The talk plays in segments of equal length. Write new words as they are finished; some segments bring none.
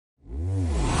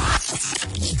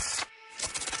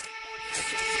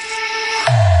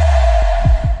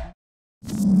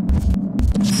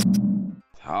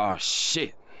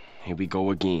shit. Here we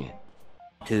go again.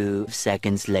 2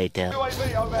 seconds later.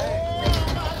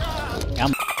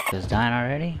 I'm just dying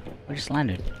already? We just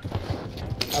landed.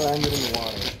 I landed in the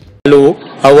water. Hello,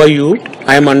 how are you?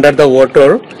 I am under the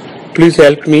water. Please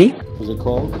help me. Was it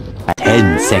cold?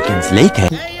 10 seconds later.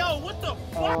 Hey yo, what the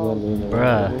fuck?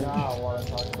 Bruh.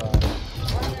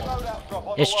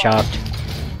 It's chopped.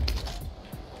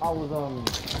 I was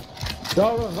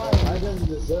don't revive. I didn't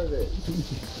deserve it.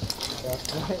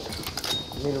 That's right.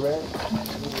 Need a red?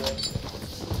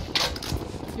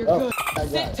 You're good.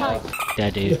 Sit tight.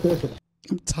 That dude.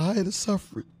 I'm tired of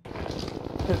suffering.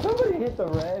 Did somebody hit the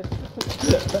red? I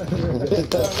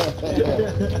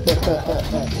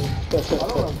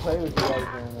don't want to play with you guys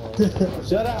anymore.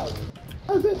 Shut up.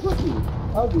 I said fuck you.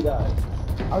 I'll do that.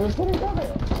 I was putting down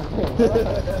there.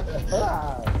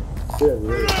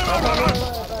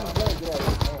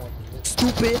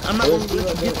 Stupid, I'm not gonna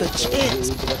let you get the chance.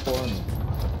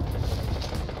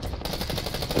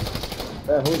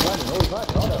 Who's running? Hold on.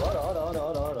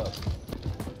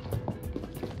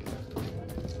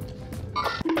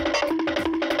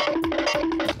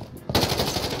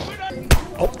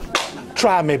 Oh,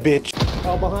 try me, bitch.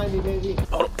 Oh, behind me, baby.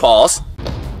 Oh, pause.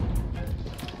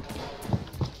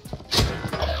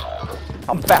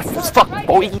 I'm fast as fuck,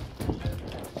 boy.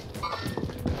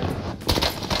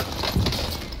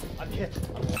 I'm hit.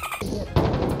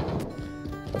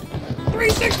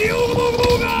 360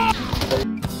 ooga!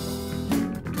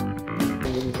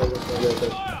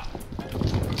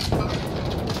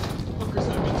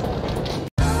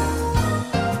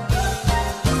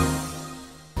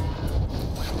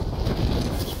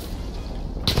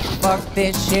 Fuck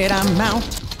this shit, I'm out.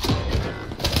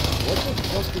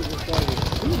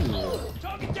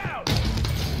 Target down!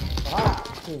 Ah,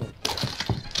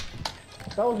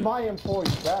 that was my M4,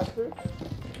 you bastard.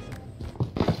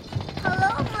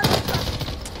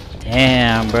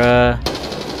 Damn, bruh.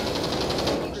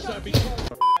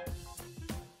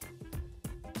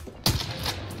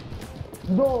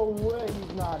 No way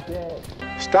he's not dead.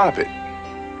 Stop it.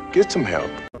 Get some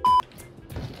help.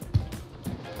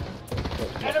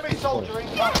 Enemy soldier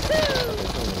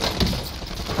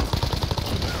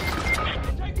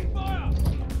Taking fire!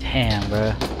 Damn,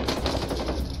 bruh.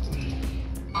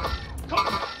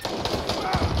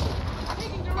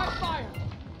 Taking direct fire!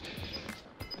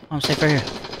 I'm safe right here.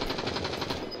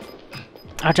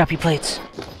 I'll drop you plates.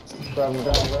 Grab him.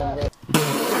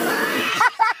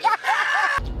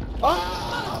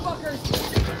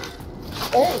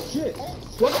 Oh shit!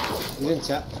 Look out! He's in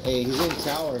tower. Hey, he's in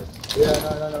tower. Yeah,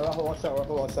 no. Ruffle,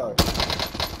 watch out.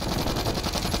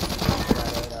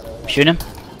 Shoot him.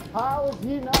 How is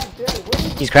he not dead?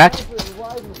 He's cracked.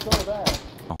 Why is he so bad?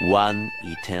 1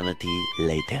 eternity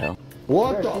later.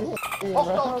 What the?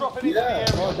 Hostile dropping into the area.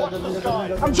 Watch the sky.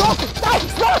 I'm dropping!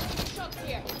 Stop!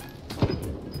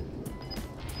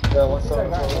 Yeah, what's up?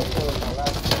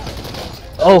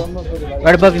 Oh,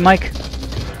 right above you, Mike.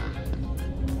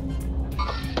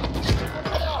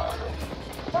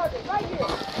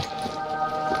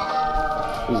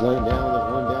 He's laying down, there's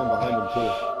one down behind him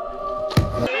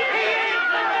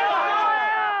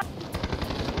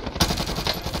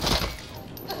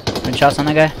too. Good shots on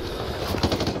that guy.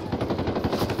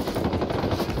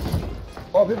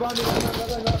 Oh, people on me,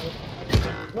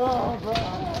 no, bro.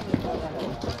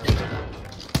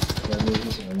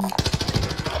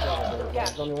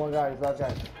 There's only one guy, he's that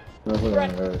guy.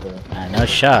 No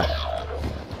shot.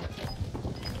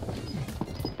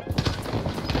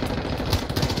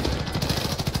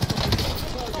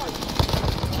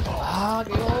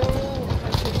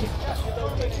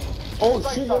 Oh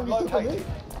shit, no, he's located.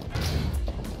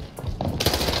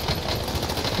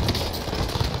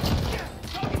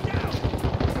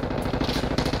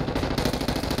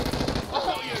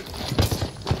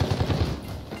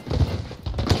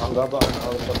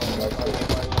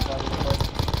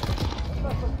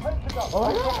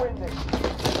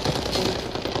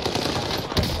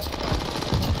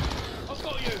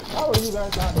 How are you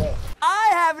guys not dead? I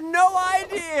have no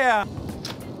idea.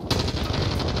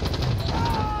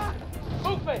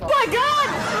 Move it! Oh my god!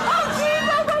 Oh jeez!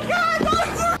 Oh my god!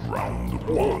 Round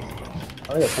one.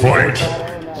 Fight!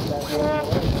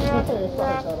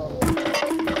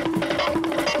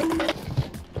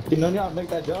 Did none of y'all make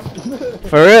that jump?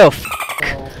 For real.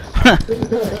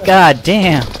 God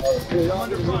damn.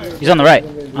 He's on the right.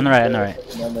 On the right.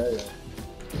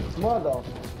 Mother.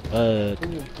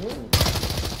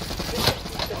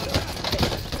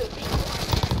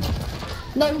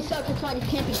 No, you suck. It's fine. You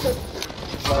can't be good.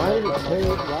 Why would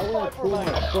I pull my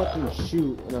fucking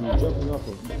chute and I'm jumping off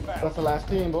him? That's the last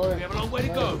team, boy. We have a long way to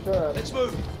go. Let's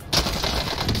move.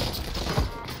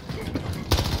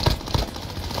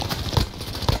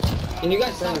 Can you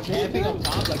guys stop camping up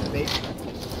top like fake?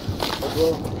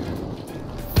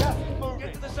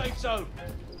 Get to the safe zone.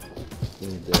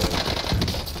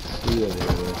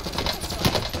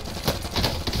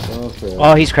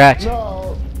 Oh, he's cracked.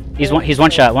 No. He's one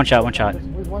shot.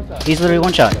 He's literally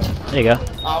one shot. There you go.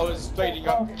 I was fading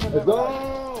up. Let's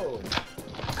go.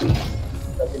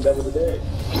 Second double today.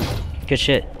 Good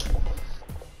shit.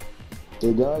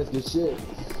 Hey guys, good shit.